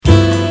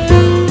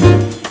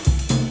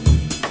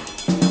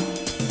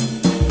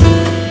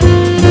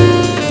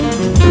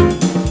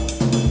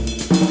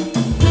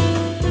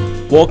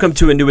Welcome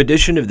to a new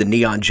edition of the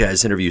Neon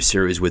Jazz interview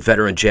series with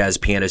veteran jazz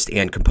pianist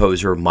and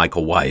composer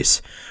Michael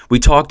Weiss. We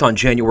talked on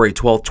January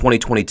 12,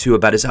 2022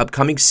 about his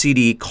upcoming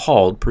CD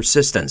called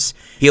Persistence.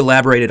 He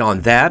elaborated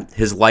on that,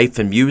 his life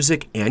and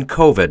music, and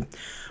COVID.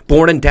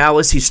 Born in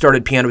Dallas, he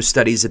started piano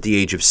studies at the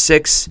age of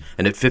 6,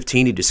 and at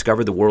 15 he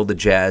discovered the world of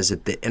jazz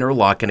at the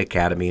Interlochen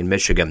Academy in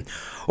Michigan.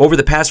 Over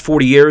the past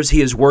 40 years,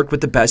 he has worked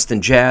with the best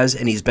in jazz,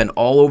 and he's been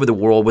all over the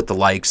world with the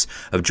likes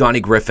of Johnny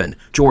Griffin,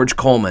 George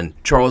Coleman,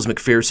 Charles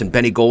McPherson,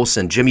 Benny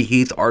Golson, Jimmy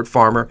Heath, Art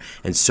Farmer,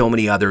 and so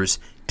many others.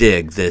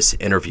 Dig this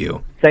interview.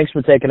 Thanks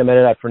for taking a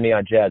minute out for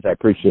Neon Jazz. I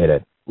appreciate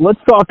it.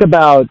 Let's talk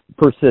about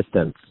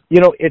Persistence.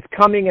 You know, it's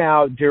coming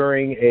out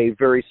during a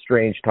very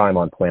strange time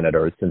on planet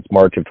Earth. Since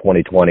March of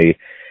 2020,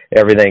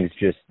 everything's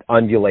just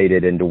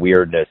undulated into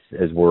weirdness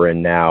as we're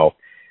in now.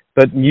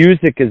 But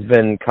music has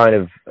been kind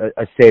of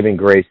a saving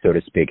grace, so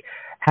to speak.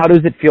 How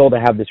does it feel to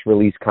have this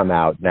release come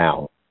out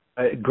now?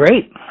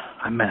 Great.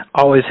 I'm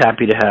always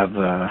happy to have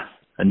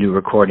a new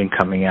recording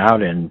coming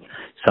out and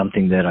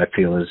something that I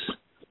feel is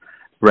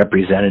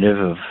representative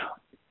of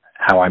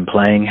how I'm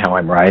playing, how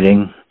I'm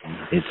writing.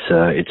 It's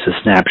a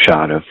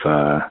snapshot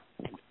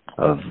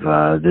of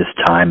this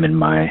time in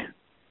my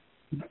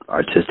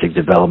artistic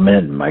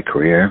development and my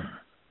career.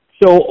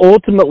 So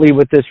ultimately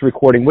with this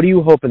recording, what do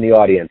you hoping the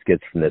audience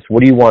gets from this?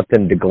 What do you want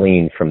them to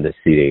glean from this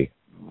CD?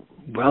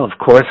 Well, of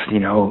course,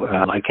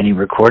 like any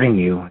recording,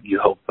 you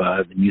hope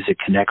the music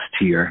connects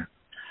to your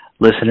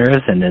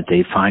listeners and that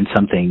they find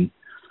something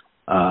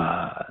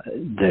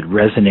that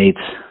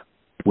resonates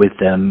with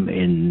them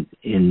in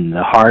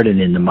the heart and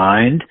in the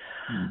mind.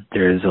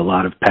 There's a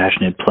lot of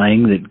passionate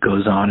playing that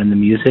goes on in the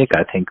music.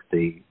 I think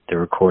the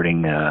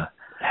recording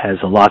has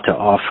a lot to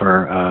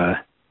offer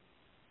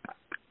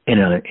in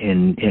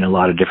a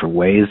lot of different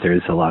ways.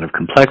 There's a lot of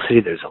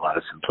complexity, there's a lot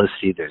of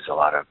simplicity, there's a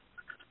lot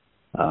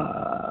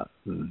of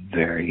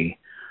very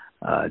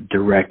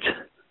direct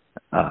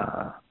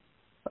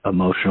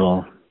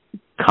emotional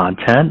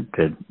content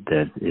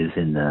that is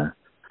in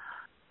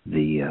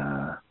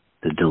the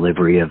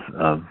delivery of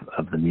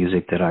the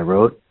music that I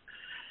wrote.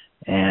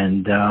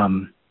 And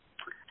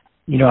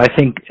I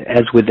think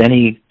as with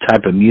any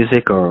type of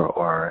music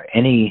or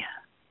any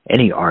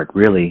art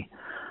really,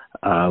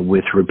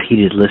 with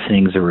repeated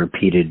listenings or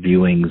repeated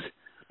viewings,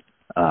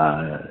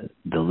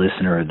 the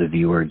listener or the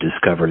viewer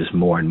discovers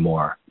more and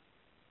more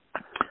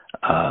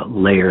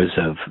layers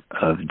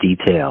of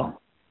detail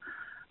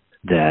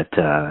that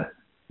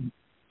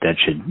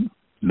should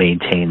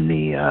maintain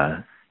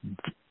the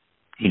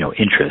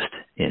interest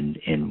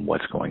in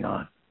what's going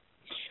on.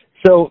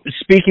 So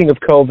speaking of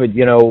COVID,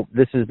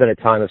 this has been a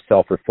time of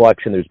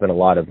self-reflection. There's been a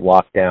lot of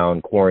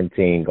lockdown,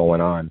 quarantine going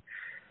on.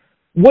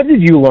 What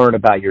did you learn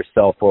about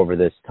yourself over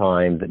this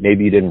time that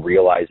maybe you didn't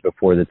realize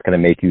before that's going to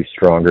make you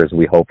stronger as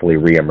we hopefully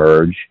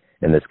reemerge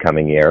in this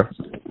coming year?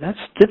 That's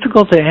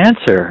difficult to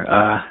answer.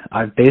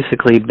 I've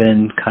basically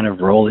been kind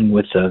of rolling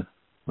with the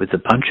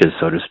punches,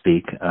 so to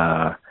speak,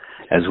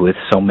 as with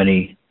so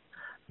many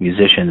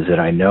musicians that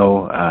I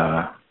know.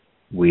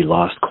 We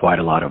lost quite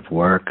a lot of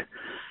work,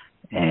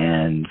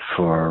 and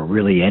for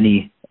really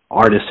any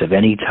artist of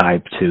any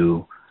type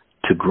to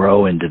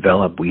grow and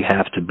develop, we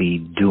have to be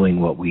doing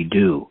what we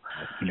do.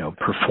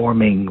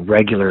 Performing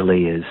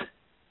regularly is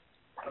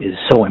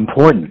so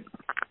important.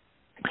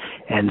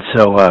 And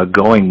so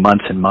going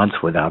months and months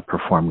without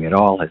performing at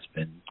all has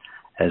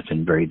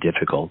been very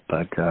difficult.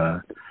 But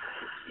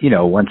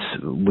once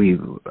we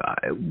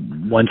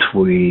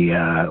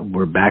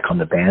were back on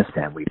the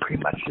bandstand, we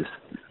pretty much just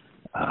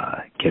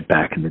get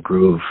back in the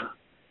groove.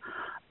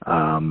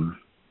 Other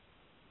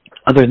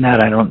than that,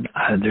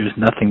 there's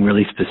nothing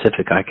really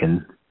specific I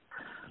can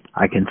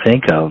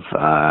think of.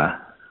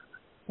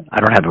 I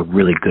don't have a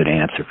really good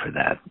answer for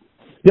that.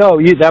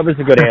 No, that was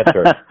a good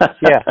answer.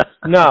 Yeah,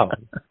 no,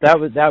 that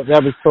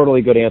was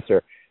totally a good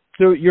answer.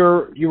 So you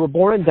were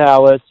born in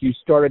Dallas. You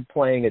started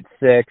playing at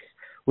 6.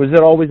 Was it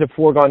always a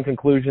foregone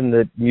conclusion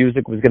that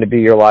music was going to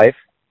be your life?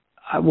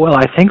 Well,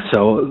 I think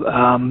so.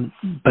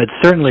 But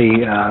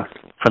certainly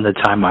from the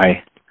time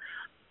I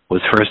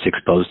was first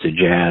exposed to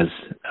jazz,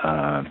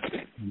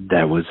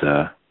 that was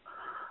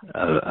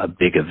a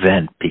big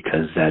event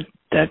because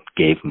that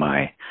gave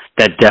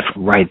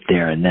right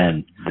there and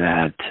then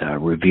that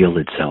revealed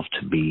itself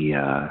to be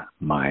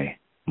my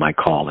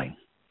calling.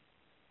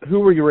 Who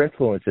were your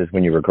influences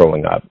when you were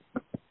growing up?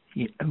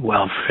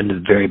 Well, from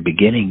the very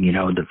beginning,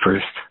 the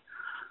first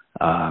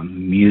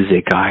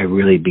music I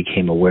really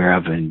became aware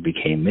of and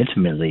became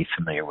intimately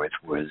familiar with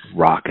was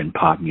rock and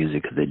pop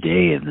music of the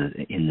day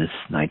in the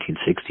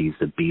 1960s,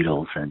 the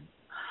Beatles and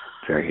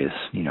various,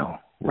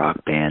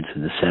 rock bands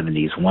in the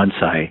 70s. Once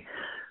I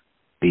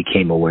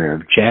became aware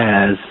of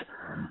jazz,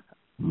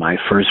 my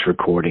first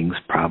recordings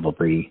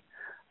probably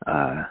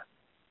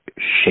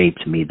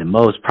shaped me the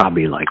most,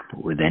 probably like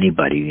with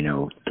anybody,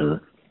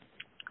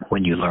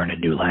 when you learn a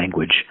new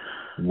language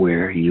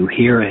where you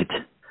hear it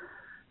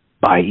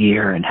by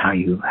ear and how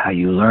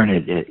you learn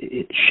it,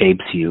 it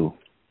shapes you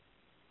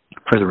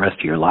for the rest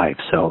of your life.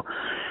 So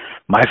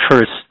my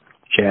first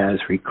jazz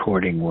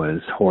recording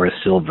was Horace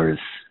Silver's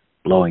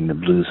Blowing the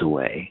Blues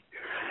Away.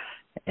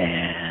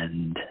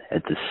 And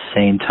at the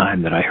same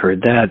time that I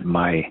heard that,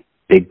 my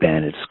big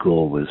band at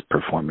school was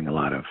performing a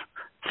lot of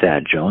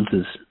Thad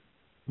Jones's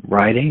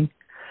writing.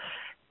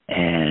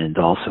 And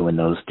also in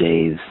those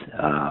days,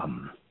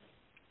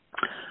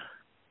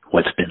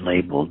 what's been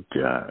labeled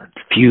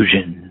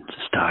fusion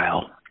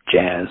style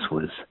jazz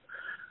was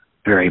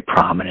very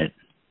prominent.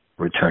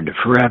 Return to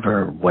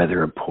Forever, Weather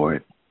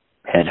Report,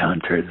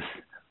 Headhunters,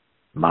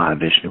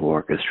 Mahavishnu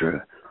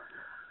Orchestra,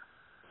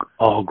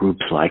 all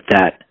groups like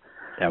that.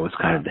 That was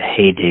kind of the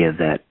heyday of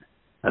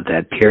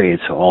that period.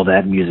 So all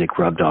that music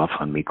rubbed off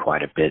on me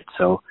quite a bit.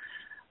 So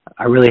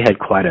I really had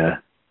quite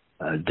a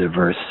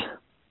diverse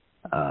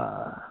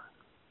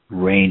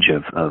range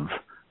of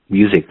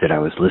music that I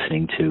was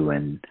listening to,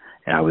 and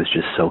I was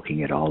just soaking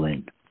it all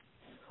in.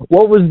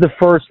 What was the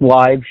first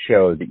live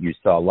show that you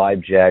saw,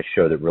 live jazz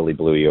show that really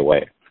blew you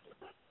away?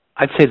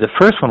 I'd say the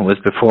first one was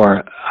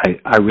before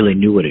I really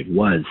knew what it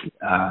was.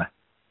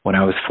 When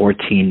I was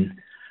 14,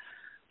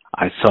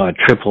 I saw a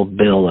triple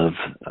bill of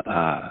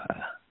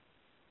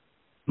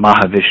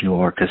Mahavishnu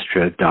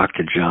Orchestra,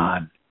 Dr.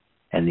 John,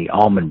 and the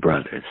Allman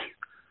Brothers.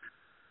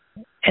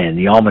 And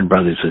the Allman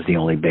Brothers was the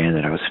only band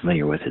that I was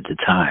familiar with at the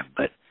time,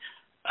 but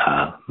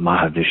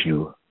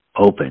Mahavishnu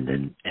opened,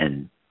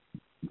 and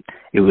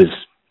it was,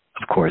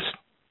 of course,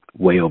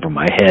 way over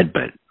my head,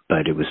 but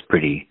it was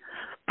pretty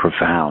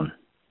profound.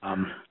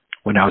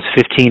 When I was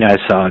 15, I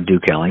saw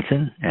Duke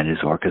Ellington and his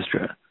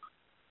orchestra,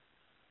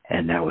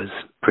 and that was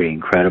pretty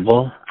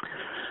incredible.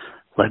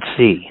 Let's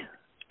see.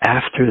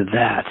 After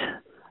that,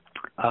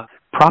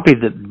 probably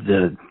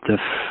the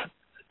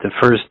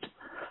first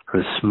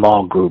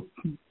small group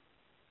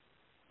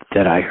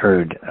that I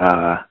heard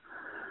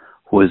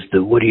was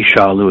the Woody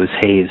Shaw Lewis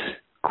Hayes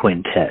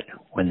Quintet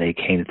when they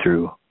came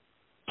through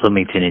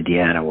Bloomington,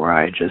 Indiana, where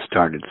I had just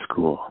started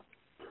school.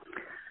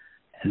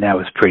 And that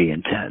was pretty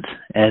intense.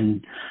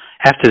 And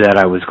after that,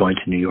 I was going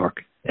to New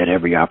York at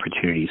every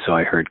opportunity, so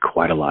I heard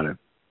quite a lot of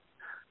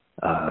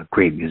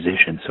great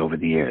musicians over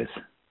the years.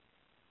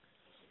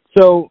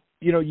 So,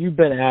 you've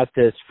been at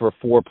this for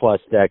 4+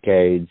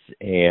 decades,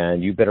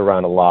 and you've been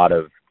around a lot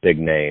of big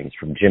names,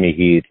 from Jimmy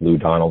Heath, Lou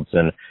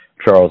Donaldson,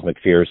 Charles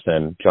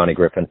McPherson, Johnny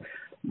Griffin.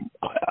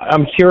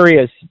 I'm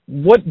curious,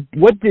 what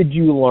did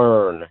you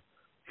learn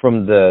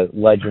from the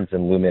legends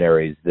and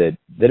luminaries that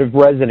have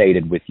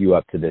resonated with you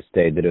up to this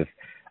day, that have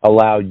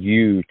allowed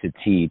you to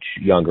teach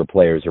younger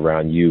players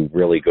around you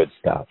really good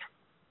stuff?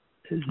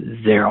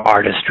 Their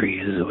artistry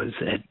was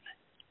at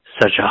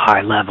such a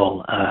high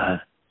level,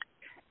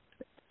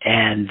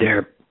 and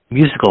their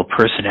musical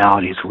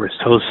personalities were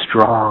so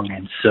strong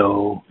and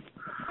so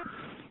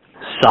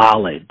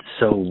solid,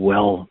 so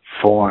well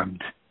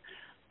formed.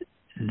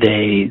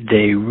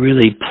 They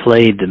really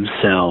played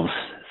themselves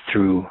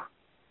through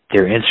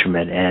their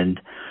instrument,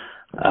 and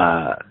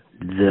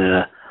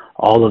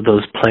all of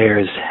those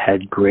players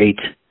had great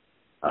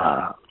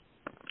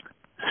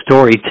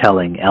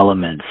storytelling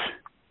elements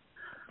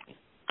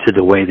to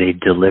the way they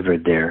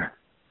delivered their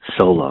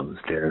solos,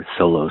 their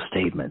solo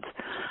statements.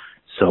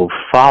 So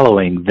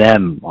following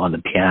them on the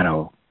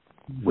piano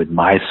with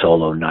my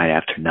solo night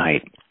after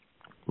night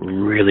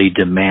really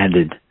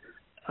demanded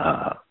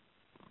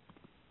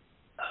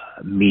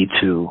me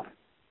to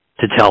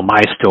tell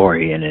my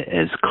story in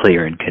as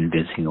clear and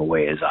convincing a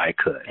way as I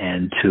could,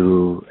 and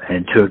to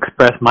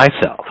express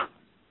myself.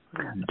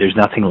 There's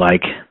nothing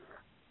like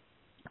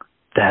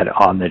that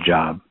on the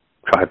job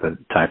type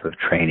of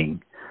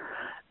training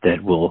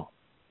that will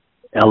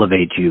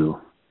elevate you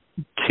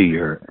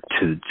to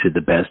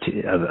the best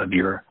of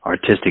your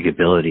artistic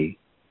ability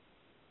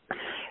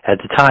at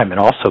the time. And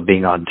also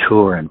being on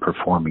tour and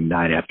performing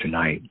night after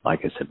night,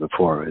 like I said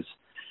before,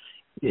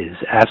 is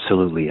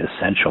absolutely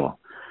essential.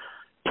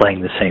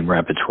 Playing the same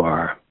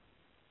repertoire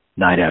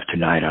night after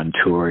night on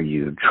tour,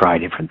 you try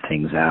different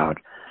things out,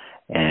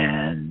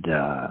 and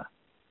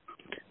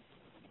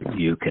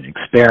you can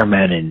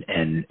experiment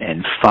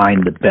and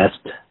find the best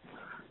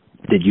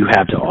that you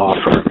have to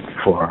offer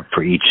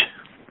for each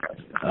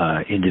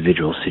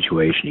individual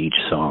situation, each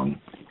song,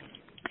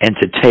 and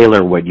to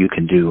tailor what you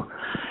can do.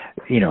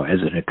 As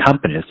an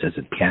accompanist, as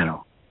a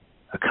piano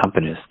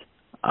accompanist,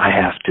 I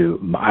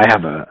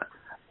have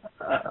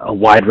a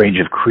wide range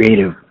of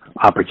creative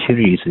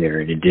opportunities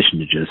there, in addition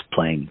to just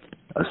playing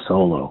a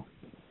solo,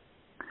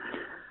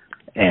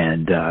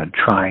 and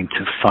trying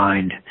to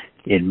find,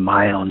 in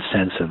my own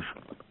sense of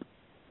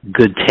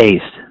good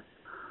taste,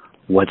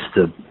 what's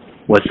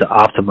the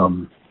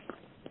optimum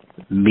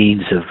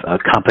means of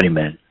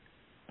accompaniment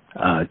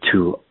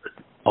to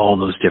all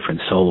those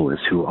different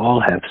soloists who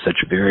all have such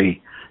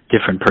very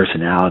different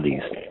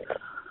personalities.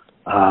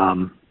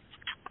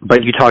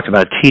 But you talked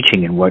about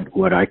teaching and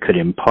what I could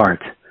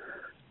impart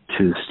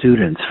to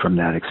students from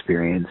that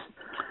experience.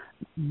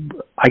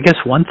 I guess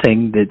one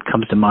thing that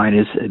comes to mind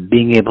is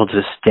being able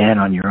to stand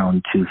on your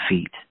own 2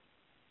 feet.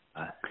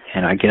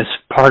 And I guess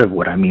part of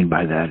what I mean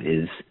by that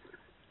is,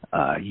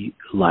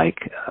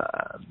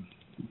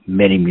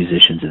 many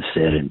musicians have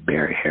said, and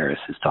Barry Harris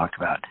has talked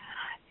about,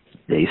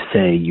 they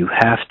say you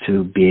have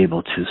to be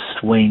able to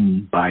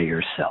swing by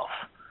yourself.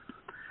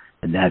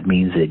 And that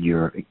means that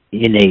your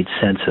innate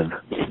sense of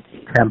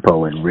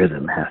tempo and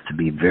rhythm has to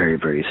be very,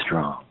 very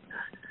strong.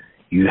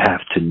 You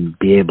have to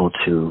be able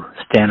to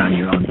stand on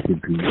your own two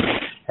feet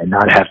and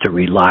not have to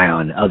rely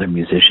on other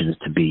musicians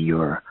to be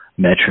your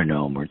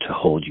metronome or to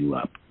hold you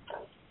up.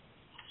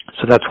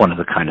 So that's one of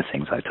the kind of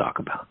things I talk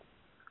about.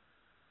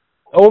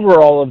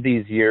 Over all of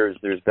these years,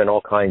 there's been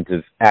all kinds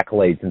of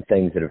accolades and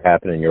things that have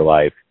happened in your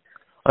life.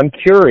 I'm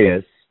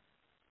curious,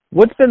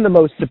 what's been the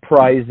most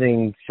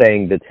surprising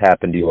thing that's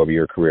happened to you over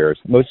your careers?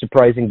 Most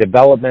surprising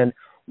development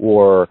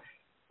or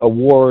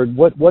award?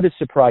 What has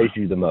surprised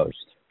you the most?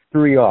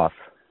 Threw you off?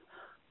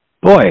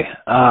 Boy,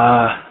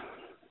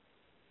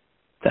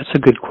 that's a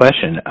good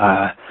question.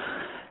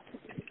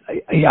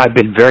 I've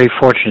been very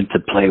fortunate to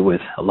play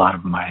with a lot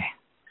of my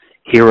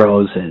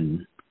heroes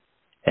and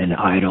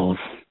idols.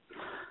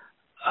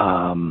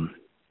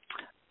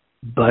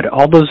 But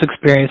all those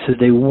experiences,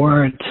 they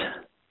weren't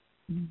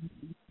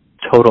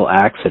total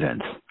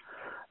accidents.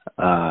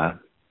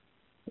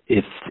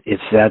 If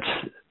that's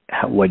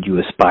what you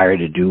aspire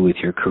to do with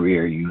your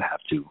career, you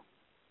have to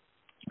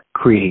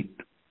create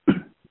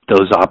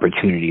those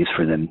opportunities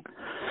for them,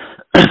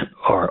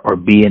 or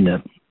be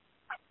in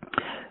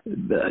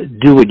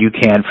do what you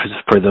can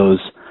for those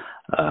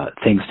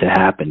things to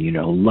happen. You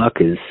know, luck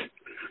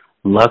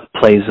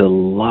plays a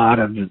lot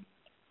of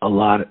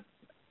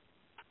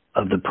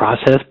the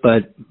process,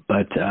 but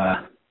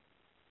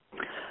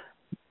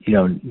you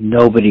know,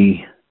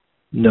 nobody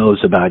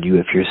knows about you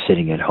if you're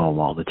sitting at home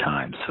all the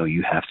time. So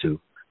you have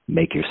to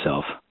make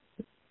yourself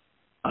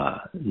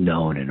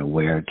known and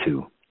aware of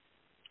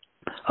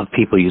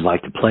people you'd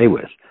like to play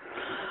with.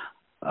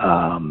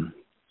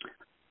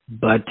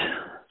 But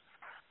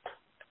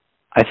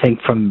I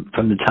think from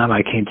the time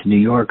I came to New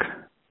York,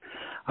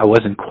 I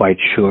wasn't quite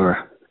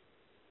sure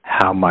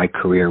how my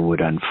career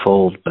would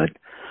unfold, but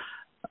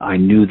I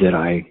knew that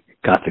I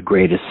got the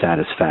greatest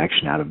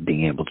satisfaction out of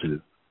being able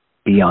to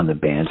be on the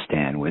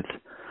bandstand with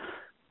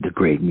the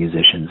great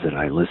musicians that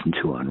I listened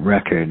to on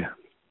record.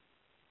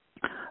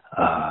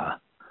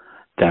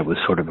 That was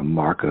sort of a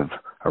mark of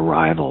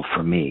arrival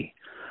for me.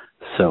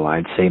 So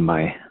I'd say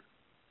my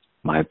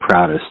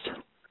proudest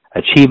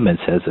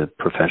achievements as a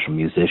professional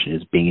musician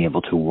is being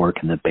able to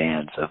work in the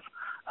bands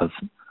of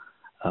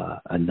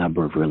a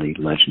number of really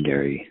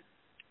legendary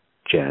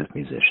jazz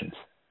musicians.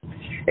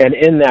 And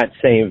in that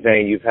same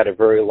vein, you've had a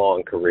very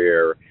long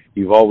career.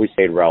 You've always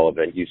stayed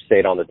relevant. You've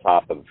stayed on the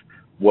top of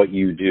what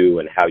you do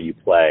and how you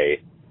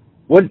play.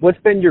 What's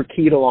been your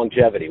key to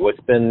longevity?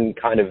 What's been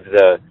kind of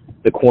the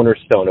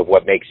cornerstone of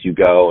what makes you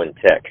go and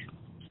tick?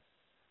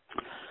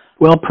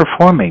 Well,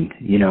 performing,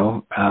 you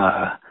know,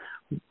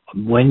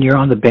 when you're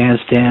on the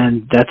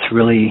bandstand, that's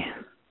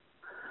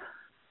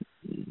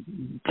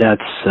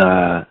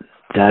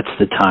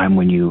the time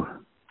when you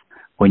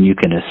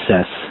can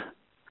assess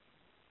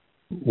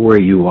where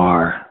you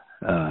are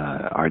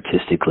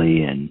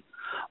artistically and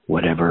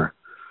whatever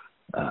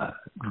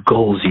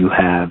goals you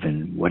have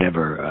and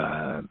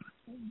whatever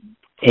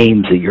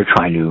aims that you're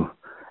trying to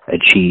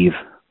achieve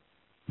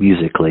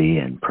musically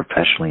and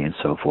professionally and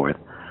so forth.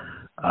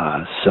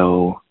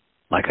 So,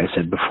 like I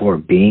said before,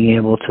 being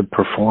able to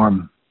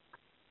perform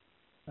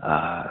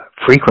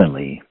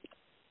frequently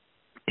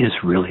is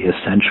really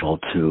essential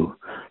to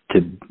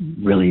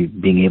really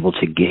being able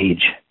to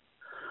gauge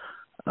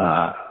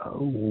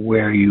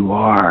where you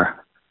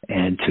are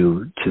and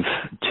to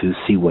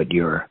see what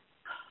your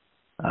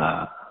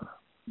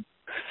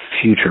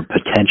future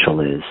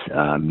potential is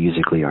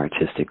musically,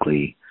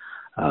 artistically.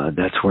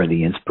 That's where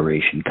the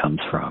inspiration comes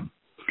from.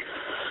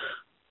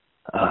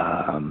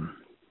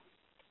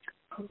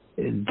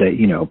 That,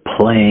 you know,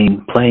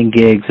 playing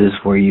gigs is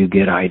where you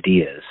get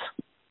ideas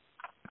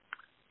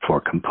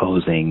for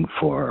composing,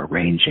 for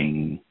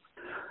arranging,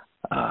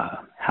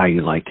 how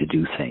you like to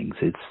do things.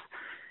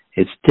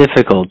 It's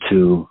difficult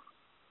to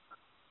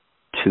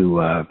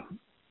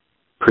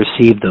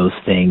perceive those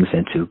things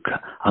and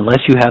unless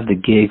you have the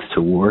gigs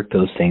to work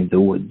those things.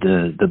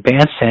 The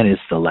bandstand is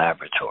the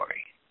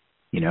laboratory.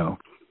 You know,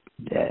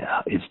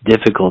 it's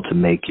difficult to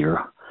make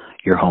your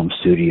home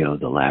studio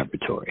the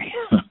laboratory.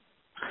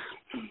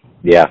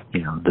 Yeah,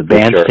 you know, the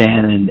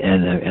bandstand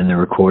and the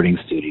recording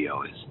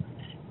studio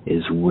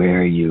is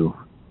where you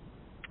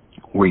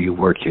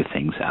work your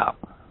things out.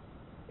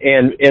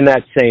 And in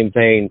that same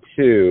vein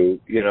too,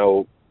 you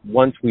know,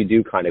 once we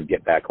do kind of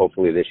get back,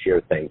 hopefully this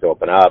year things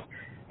open up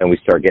and we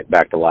start getting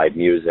back to live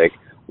music,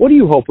 what do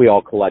you hope we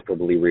all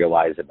collectively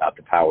realize about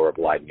the power of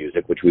live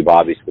music, which we've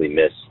obviously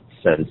missed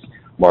since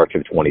March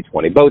of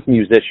 2020, both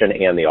musician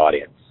and the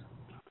audience?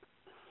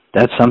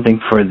 That's something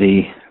for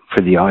the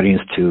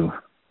audience to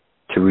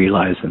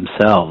realize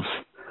themselves.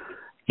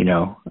 You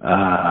know,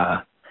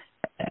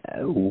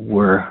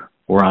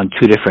 we're on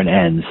two different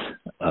ends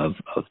of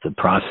the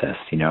process.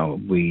 You know,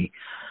 we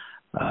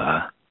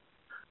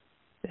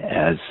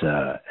as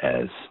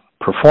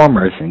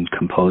performers and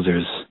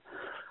composers,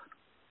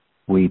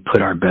 we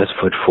put our best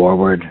foot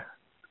forward.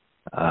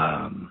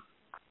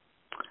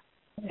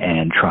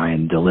 and try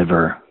and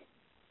deliver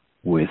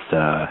with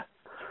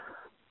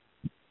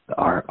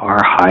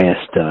our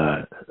highest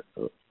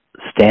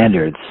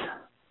standards,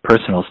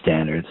 personal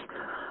standards,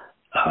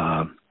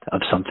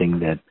 of something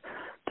that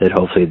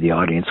hopefully the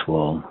audience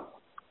will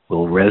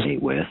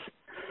resonate with.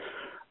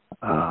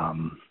 I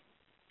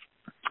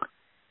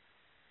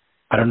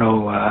don't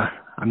know.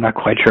 I'm not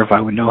quite sure if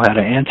I would know how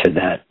to answer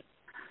that.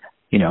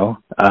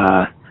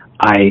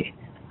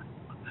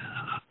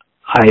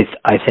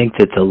 I think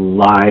that the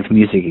live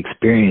music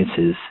experience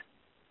is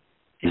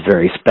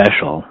very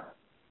special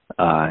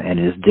and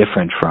is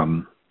different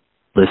from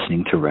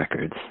listening to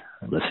records,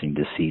 listening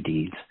to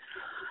CDs.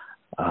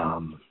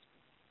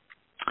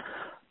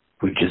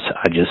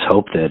 I just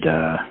hope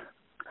that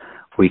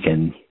we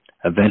can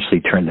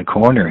eventually turn the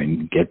corner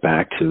and get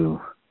back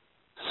to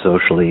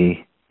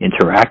socially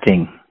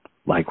interacting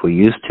like we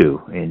used to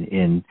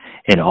in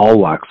all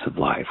walks of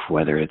life,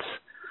 whether it's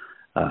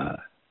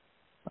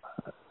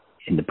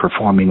in the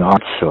performing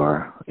arts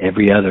or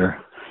every other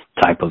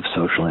type of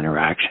social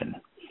interaction.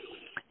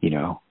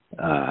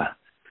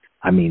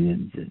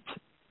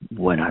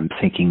 When I'm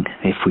thinking,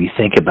 if we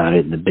think about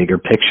it in the bigger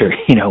picture,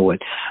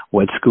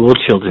 what school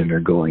children are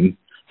going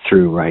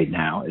through right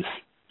now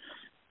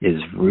is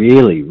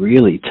really,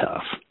 really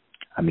tough.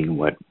 I mean,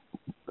 what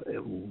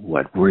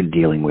we're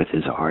dealing with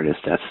as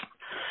artists,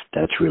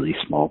 that's really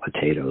small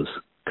potatoes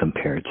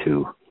compared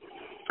to,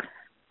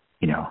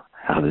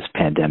 how this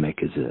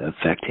pandemic is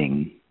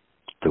affecting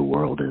the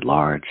world at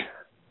large.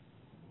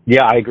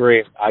 Yeah, I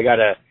agree. I got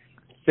a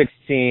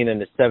 16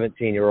 and a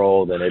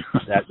 17-year-old, and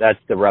that's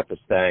the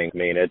roughest thing. I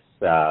mean,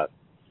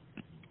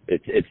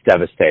 it's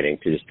devastating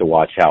to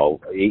watch how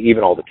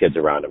even all the kids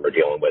around them are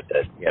dealing with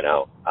it.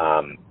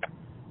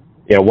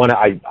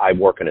 I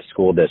work in a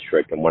school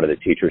district, and one of the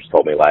teachers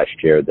told me last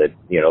year that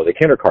the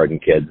kindergarten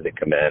kids that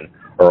come in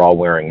are all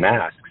wearing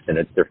masks, and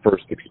it's their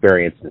first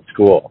experience in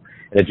school,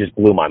 and it just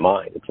blew my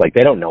mind. It's like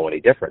they don't know any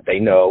different. They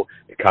know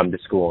to come to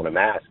school in a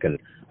mask, and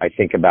I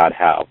think about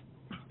how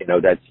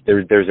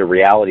there's a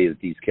reality that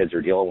these kids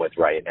are dealing with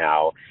right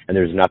now, and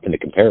there's nothing to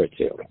compare it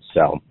to.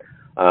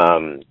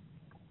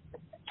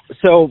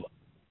 So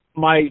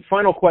my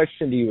final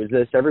question to you is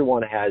this: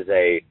 everyone has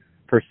a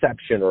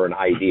perception or an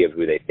idea of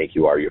who they think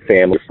you are, your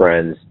family,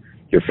 friends,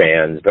 your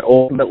fans, but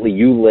ultimately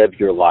you live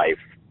your life.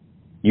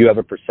 You have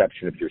a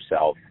perception of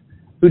yourself.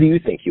 Who do you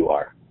think you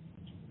are?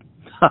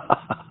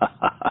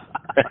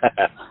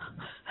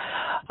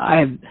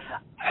 I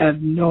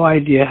have no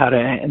idea how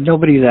to.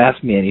 Nobody's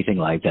asked me anything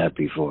like that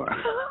before.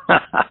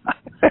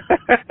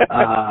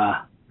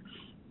 I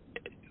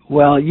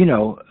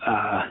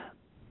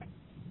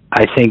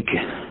think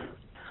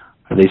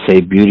they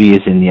say beauty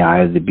is in the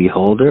eye of the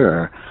beholder.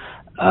 Or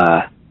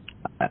I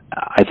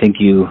think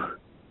you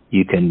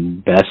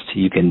can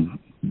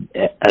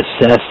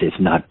assess, if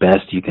not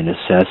best, you can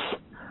assess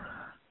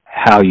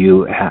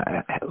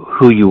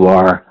who you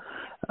are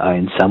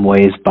in some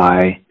ways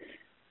by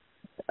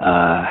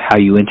how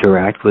you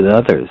interact with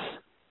others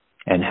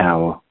and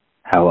how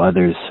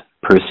others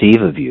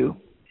perceive of you.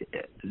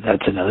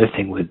 That's another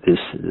thing with this,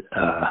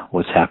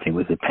 what's happening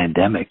with the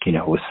pandemic,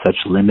 with such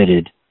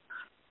limited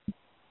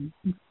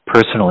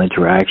personal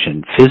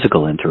interaction,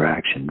 physical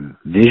interaction,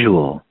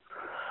 visual.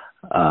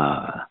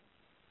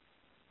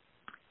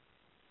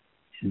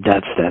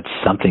 That's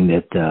something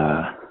that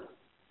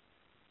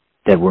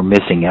we're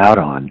missing out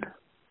on,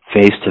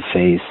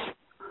 face-to-face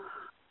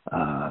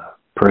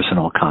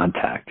personal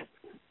contact.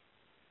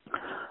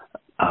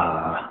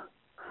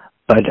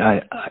 But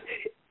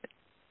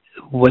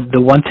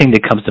the one thing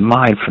that comes to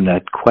mind from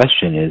that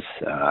question is,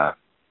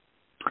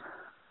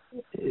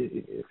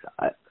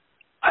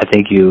 I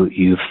think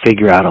you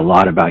figure out a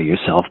lot about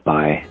yourself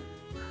by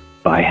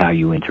how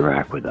you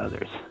interact with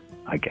others,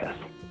 I guess.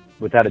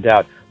 Without a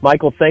doubt.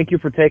 Michael, thank you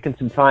for taking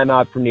some time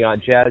out from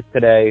Neon Jazz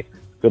today.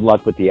 Good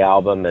luck with the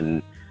album,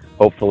 and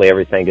hopefully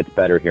everything gets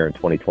better here in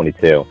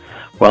 2022.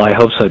 Well, I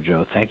hope so,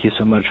 Joe. Thank you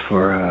so much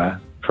for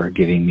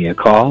giving me a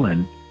call,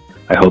 and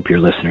I hope your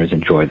listeners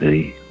enjoy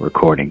the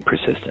recording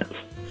Persistence.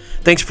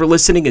 Thanks for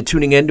listening and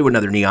tuning in to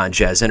another Neon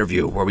Jazz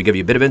interview, where we give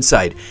you a bit of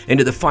insight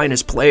into the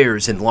finest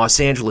players in Los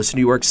Angeles,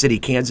 New York City,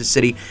 Kansas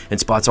City, and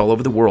spots all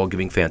over the world,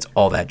 giving fans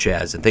all that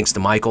jazz. And thanks to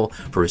Michael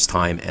for his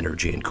time,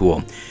 energy, and cool.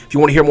 If you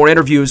want to hear more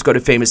interviews, go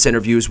to Famous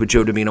Interviews with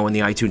Joe Domino in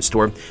the iTunes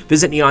Store.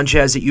 Visit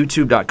neonjazz at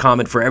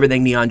youtube.com, and for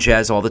everything Neon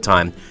Jazz all the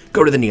time,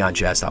 go to the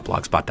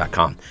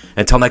neonjazz.blogspot.com.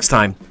 Until next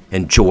time,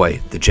 enjoy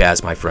the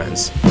jazz, my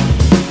friends.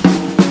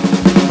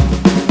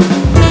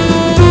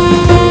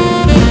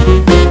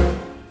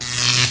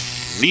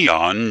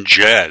 Neon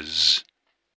Jazz.